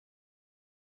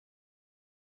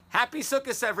Happy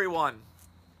Sukkot, everyone.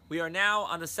 We are now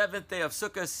on the 7th day of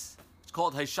Sukkot. It's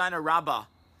called Hoshana Rabbah.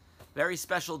 Very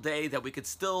special day that we could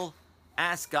still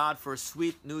ask God for a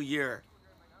sweet new year.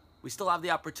 We still have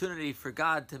the opportunity for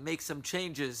God to make some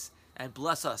changes and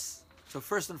bless us. So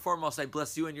first and foremost, I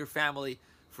bless you and your family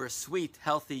for a sweet,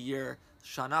 healthy year.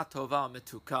 Shana Tova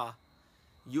Metuka.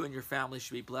 You and your family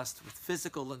should be blessed with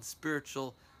physical and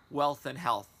spiritual wealth and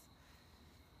health.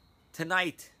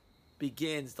 Tonight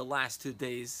begins the last 2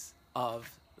 days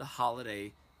of the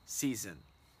holiday season.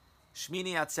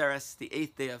 Shmini Atzeres, the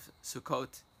 8th day of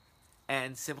Sukkot,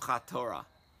 and Simchat Torah.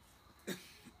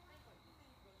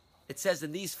 It says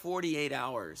in these 48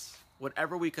 hours,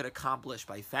 whatever we could accomplish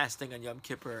by fasting on Yom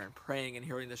Kippur and praying and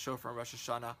hearing the shofar on Rosh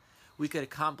Hashanah, we could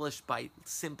accomplish by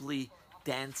simply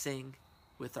dancing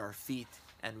with our feet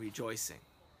and rejoicing.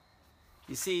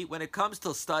 You see, when it comes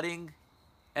to studying,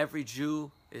 every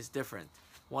Jew is different.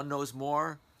 One knows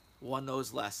more, one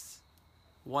knows less.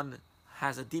 One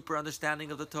has a deeper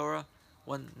understanding of the Torah,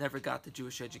 one never got the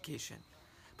Jewish education.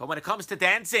 But when it comes to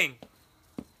dancing,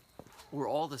 we're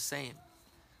all the same.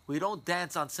 We don't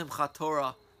dance on Simchat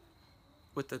Torah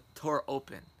with the Torah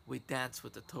open. We dance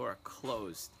with the Torah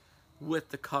closed, with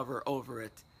the cover over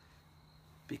it,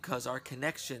 because our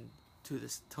connection to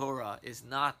this Torah is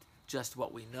not just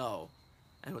what we know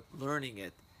and with learning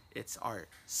it. It's our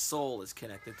soul is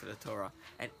connected to the Torah.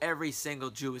 And every single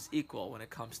Jew is equal when it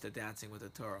comes to dancing with the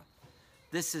Torah.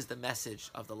 This is the message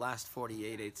of the last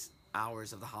 48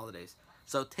 hours of the holidays.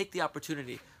 So take the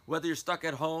opportunity, whether you're stuck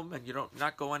at home and you're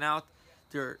not going out,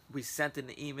 we sent in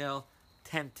the email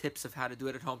 10 tips of how to do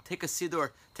it at home. Take a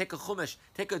Siddur, take a Chumash,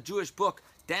 take a Jewish book,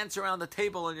 dance around the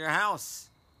table in your house.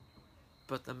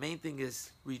 But the main thing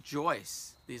is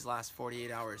rejoice these last 48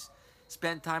 hours.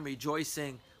 Spend time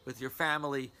rejoicing with your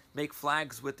family, make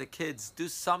flags with the kids, do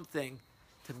something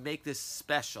to make this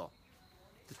special.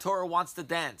 The Torah wants to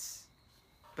dance,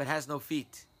 but has no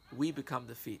feet. We become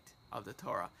the feet of the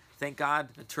Torah. Thank God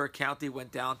Ventura County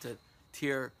went down to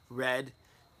tier red.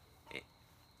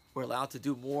 We're allowed to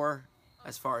do more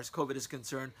as far as COVID is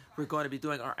concerned. We're going to be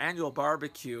doing our annual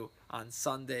barbecue on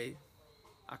Sunday,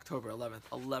 October 11th,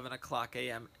 11 o'clock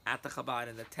a.m. at the Chabad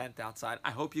in the tent outside.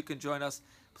 I hope you can join us.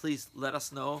 Please let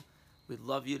us know. We'd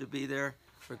love you to be there.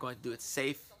 We're going to do it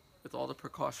safe with all the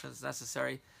precautions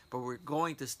necessary, but we're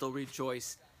going to still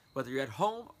rejoice, whether you're at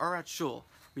home or at shul.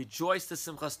 Rejoice the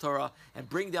Simchas Torah and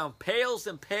bring down pails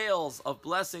and pails of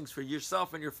blessings for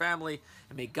yourself and your family.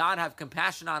 And may God have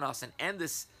compassion on us and end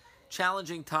this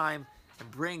challenging time and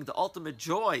bring the ultimate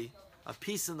joy of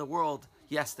peace in the world.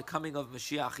 Yes, the coming of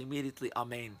Mashiach immediately.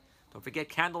 Amen. Don't forget,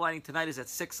 candlelighting tonight is at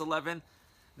 6:11.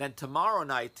 Then tomorrow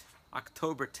night,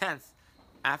 October 10th,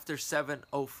 after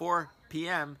 7:04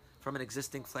 p.m., from an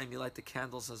existing flame, you light the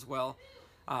candles as well.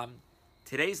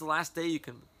 Today's the last day you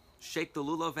can shake the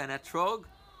lulav and etrog,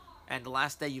 and the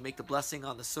last day you make the blessing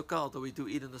on the sukkah, although we do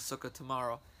eat in the sukkah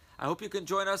tomorrow. I hope you can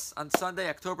join us on Sunday,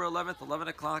 October 11th, 11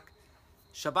 o'clock.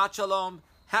 Shabbat Shalom,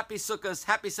 happy Sukkot,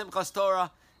 happy Simchas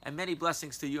Torah, and many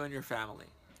blessings to you and your family.